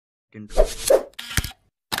intro.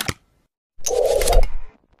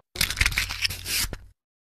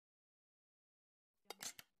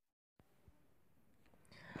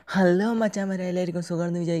 Hello മച്ചാന്മാരെ, എല്ലാവർക്കും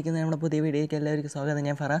സുഖമാണെന്ന് വിചാരിക്കുന്നത് നമ്മുടെ പുതിയ വീഡിയോയ്ക്ക് എല്ലാവർക്കും സ്വാഗതം.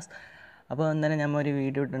 ഞാൻ ഫറാസ്. അപ്പോൾ എന്തായാലും നമ്മൾ ഒരു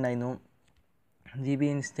വീഡിയോ ഇട്ടുണ്ടായിരുന്നു, GB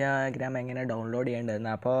ഇൻസ്റ്റാഗ്രാം എങ്ങനെ ഡൗൺലോഡ് ചെയ്യേണ്ടതെന്ന്.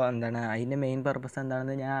 അപ്പോൾ അതിൻ്റെ മെയിൻ പർപ്പസ്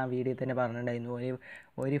എന്താണെന്ന് ഞാൻ ആ വീഡിയോയിൽ തന്നെ പറഞ്ഞിട്ടുണ്ടായിരുന്നു.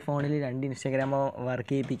 ഒരു ഫോണിൽ 2 ഇൻസ്റ്റാഗ്രാമോ വർക്ക്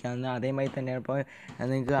ചെയ്യിപ്പിക്കാമെന്ന്. അതേമാതിരി തന്നെ ഇപ്പോൾ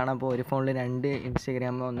നിങ്ങൾക്ക് കാണാം, ഇപ്പോൾ ഒരു ഫോണിൽ 2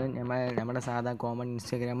 ഇൻസ്റ്റാഗ്രാമോ, ഒന്ന് നമ്മുടെ സാധാ കോമൺ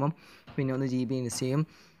ഇൻസ്റ്റാഗ്രാമും പിന്നെ ഒന്ന് GB ഇൻസ്റ്റയും.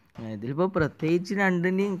 ഇതിലിപ്പോൾ പ്രത്യേകിച്ച്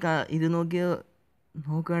രണ്ടിൻ്റെയും ഇത്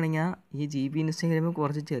നോക്കുകയാണെങ്കിൽ ഈ GB ഇൻസ്റ്റാഗ്രാം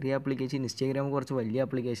കുറച്ച് ചെറിയ ആപ്ലിക്കേഷൻ, ഇൻസ്റ്റാഗ്രാം കുറച്ച് വലിയ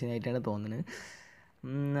ആപ്ലിക്കേഷനായിട്ടാണ് തോന്നുന്നത്.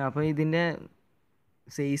 അപ്പോൾ ഇതിൻ്റെ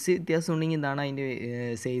സൈസ് വ്യത്യാസം ഉണ്ടെങ്കിൽ ഇതാണ് അതിൻ്റെ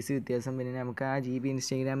സൈസ് വ്യത്യാസം. പിന്നെ നമുക്ക് ആ GB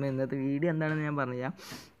ഇൻസ്റ്റാഗ്രാം ഇന്നത്തെ വീഡിയോ എന്താണെന്ന് ഞാൻ പറഞ്ഞുതരാം.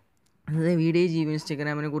 അതായത് വീഡിയോ GB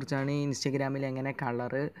ഇൻസ്റ്റാഗ്രാമിനെ കുറിച്ചാണ്. ഈ ഇൻസ്റ്റാഗ്രാമിൽ എങ്ങനെ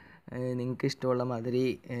കളറ് നിങ്ങൾക്ക് ഇഷ്ടമുള്ള മാതിരി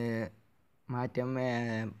മാറ്റം,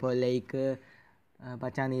 ഇപ്പോൾ ലൈക്ക്,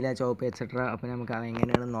 പച്ച, നീല, ചുവപ്പ് എക്സെട്ര. അപ്പോൾ നമുക്ക്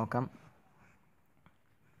അതെങ്ങനെയാണെന്ന് നോക്കാം.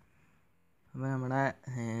 അപ്പോൾ നമ്മുടെ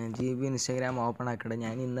GB ഇൻസ്റ്റാഗ്രാം ഓപ്പൺ ആക്കട്ടെ.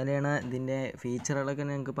 ഞാൻ ഇന്നലെയാണ് ഇതിൻ്റെ ഫീച്ചറുകളൊക്കെ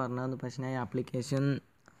നിങ്ങൾക്ക് പറഞ്ഞു തന്നു, പക്ഷേ ഞാൻ ആപ്ലിക്കേഷൻ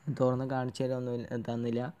തുറന്ന് കാണിച്ചു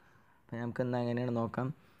തന്നില്ല. അപ്പോൾ നമുക്ക് എന്താ എങ്ങനെയാണ് നോക്കാം.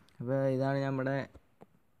 അപ്പോൾ ഇതാണ് നമ്മുടെ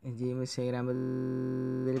GB ഇൻസ്റ്റാഗ്രാമിൽ.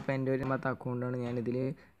 ഇതിലിപ്പോൾ എൻ്റെ ഒരു 10 അക്കൗണ്ടാണ് ഞാനിതിൽ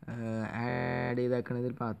ആഡ് ചെയ്താക്കണത്.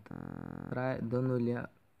 ഇതിൽ അത്ര ഇതൊന്നുമില്ല,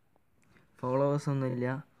 ഫോളോവേഴ്സൊന്നുമില്ല,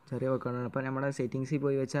 ചെറിയ അക്കൗണ്ടാണ്. അപ്പോൾ നമ്മുടെ സെറ്റിങ്സിൽ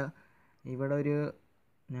പോയി വെച്ചാൽ ഇവിടെ ഒരു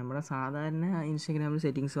നമ്മുടെ സാധാരണ ഇൻസ്റ്റാഗ്രാമിൽ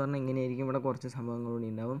സെറ്റിങ്സ് പറഞ്ഞാൽ ഇങ്ങനെയായിരിക്കും. ഇവിടെ കുറച്ച് സംഭവങ്ങൾ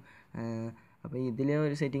ഉണ്ടാവും. അപ്പോൾ ഇതിൽ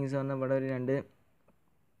ഒരു സെറ്റിങ്സ് പറഞ്ഞാൽ ഇവിടെ ഒരു 2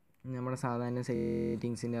 നമ്മുടെ സാധാരണ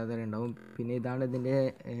സെറ്റിങ്സിൻ്റെ അതിലുണ്ടാവും. പിന്നെ ഇതാണ് ഇതിൻ്റെ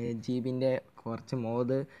GBൻ്റെ കുറച്ച്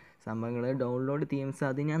മോഡ് സംഭവങ്ങൾ. ഡൗൺലോഡ് തീംസ്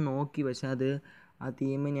അത് ഞാൻ നോക്കി, പക്ഷേ ആ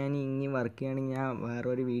തീം ഞാൻ ഇനി വർക്ക് ചെയ്യുകയാണെങ്കിൽ ഞാൻ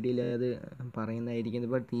വേറൊരു വീഡിയോയിൽ അത് പറയുന്നതായിരിക്കും.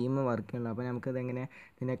 ഇപ്പോൾ തീം വർക്ക് ചെയ്യണം. അപ്പോൾ നമുക്കതെങ്ങനെ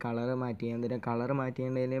ഇതിൻ്റെ കളറ് മാറ്റി ചെയ്യാം. ഇതിൻ്റെ കളറ്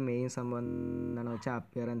മാറ്റിയതിൻ്റെ മെയിൻ സംഭവം എന്താണെന്ന് വെച്ചാൽ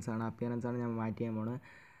അപ്പിയറൻസാണ് ഞാൻ മാറ്റി ചെയ്യാൻ പോകുന്നത്.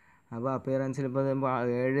 അപ്പോൾ അപ്പിയറൻസിൽ ഇപ്പോൾ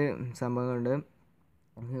 7 സംഭവങ്ങളുണ്ട്.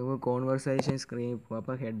 കോൺവെർസേഷൻ സ്ക്രീനിൽ പോകും.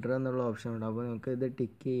 അപ്പോൾ ഹെഡർ എന്നുള്ള ഓപ്ഷൻ ഉണ്ട്. അപ്പോൾ നമുക്ക് ഇത്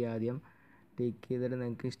ടിക്ക് ചെയ്യുക. ആദ്യം ടിക്ക് ചെയ്തിട്ട്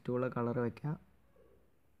നിങ്ങൾക്ക് ഇഷ്ടമുള്ള കളർ വയ്ക്കാം.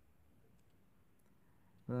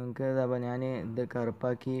 അപ്പോൾ നമുക്ക് അപ്പോൾ ഞാൻ ഇത്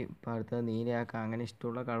കറുപ്പാക്കി അടുത്തത് നീലയാക്കാം. അങ്ങനെ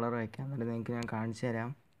ഇഷ്ടമുള്ള കളർ വയ്ക്കാം. എന്നിട്ട് നിങ്ങൾക്ക് ഞാൻ കാണിച്ചു തരാം.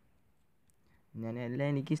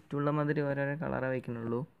 എനിക്ക് ഇഷ്ടമുള്ള മാതിരി ഓരോരോ കളറേ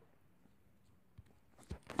വയ്ക്കുന്നുള്ളൂ.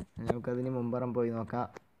 നമുക്കതിന് മുമ്പറം പോയി നോക്കാം.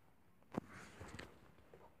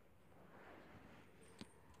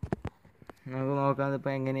 നമുക്ക് നോക്കാം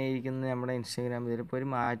ഇതിപ്പോൾ എങ്ങനെയായിരിക്കുന്നത് നമ്മുടെ ഇൻസ്റ്റാഗ്രാം. ഇതിലിപ്പോൾ ഒരു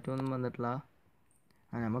മാറ്റമൊന്നും വന്നിട്ടില്ല.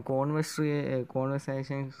 നമ്മൾ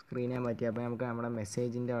കോൺവെർസേഷൻ സ്ക്രീനെ പറ്റി. അപ്പോൾ നമുക്ക് നമ്മുടെ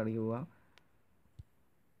മെസ്സേജിൻ്റെ അവിടേക്ക് പോവാം.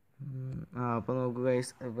 അപ്പോൾ നോക്കുക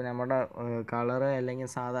ഗൈസ്, ഇപ്പോൾ നമ്മുടെ കളറ് അല്ലെങ്കിൽ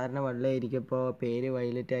സാധാരണ വെള്ളമായിരിക്കും. ഇപ്പോൾ പേര്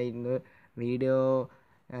വയലറ്റ് ആയിട്ടുണ്ട്, വീഡിയോ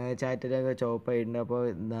ചാറ്റിലൊക്കെ ചുവപ്പായിട്ടുണ്ട്. അപ്പോൾ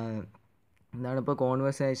എന്താണ് ഇപ്പോൾ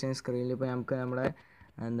കോൺവെർസേഷൻ സ്ക്രീനിൽ ഇപ്പോൾ നമുക്ക്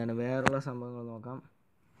നമ്മുടെ വേറെയുള്ള സംഭവങ്ങൾ നോക്കാം.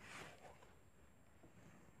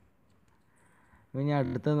 ഇനി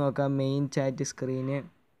അടുത്ത് നോക്കാം മെയിൻ ചാറ്റ് സ്ക്രീന്.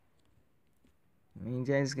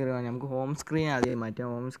 നമുക്ക് ഹോം സ്ക്രീൻ ആദ്യം മാറ്റാം.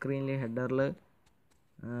 ഹോം സ്ക്രീനിൽ ഹെഡറിൽ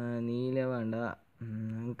നീല വേണ്ട,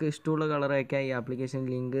 നിങ്ങൾക്ക് ഇഷ്ടമുള്ള കളർ വയ്ക്കാം. ഈ ആപ്ലിക്കേഷൻ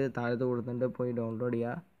ലിങ്ക് താഴത്ത് കൊടുത്തിട്ട് പോയി ഡൗൺലോഡ്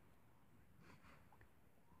ചെയ്യുക.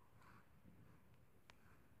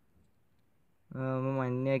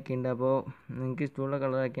 മഞ്ഞയൊക്കെ ഉണ്ട്. അപ്പോൾ നിങ്ങൾക്ക് ഇഷ്ടമുള്ള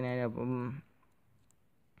കളർ വയ്ക്കാൻ. അപ്പം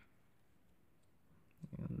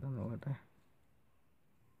എന്താ നോക്കട്ടെ,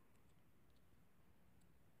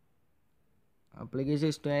 ആപ്ലിക്കേഷൻ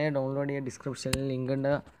ഇഷ്ടമായ ഡൗൺലോഡ് ചെയ്യുക. ഡിസ്ക്രിപ്ഷനിൽ ലിങ്ക്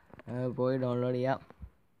ഉണ്ട്, പോയി ഡൗൺലോഡ് ചെയ്യുക.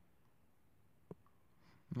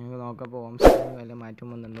 നമുക്ക് നോക്കാം ഇപ്പോൾ ഹോം സ്ക്രീൻ വല്ല മാറ്റം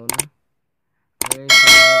വന്നിട്ടുണ്ടോയെന്ന്.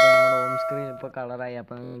 നമ്മുടെ ഹോം സ്ക്രീൻ ഇപ്പോൾ കളറായി.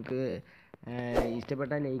 അപ്പോൾ നിങ്ങൾക്ക്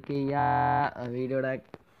ഇഷ്ടപ്പെട്ടാൽ ലൈക്ക് ചെയ്യുക, വീഡിയോയുടെ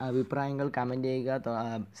അഭിപ്രായങ്ങൾ കമൻറ്റ് ചെയ്യുക,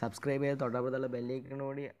 സബ്സ്ക്രൈബ് ചെയ്യുക, തൊട്ടപ്പുറത്തുള്ള ബെല്ലൈക്കൺ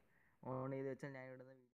കൂടി ഓൺ ചെയ്ത് വെച്ചാൽ ഞാൻ ഇടുന്ന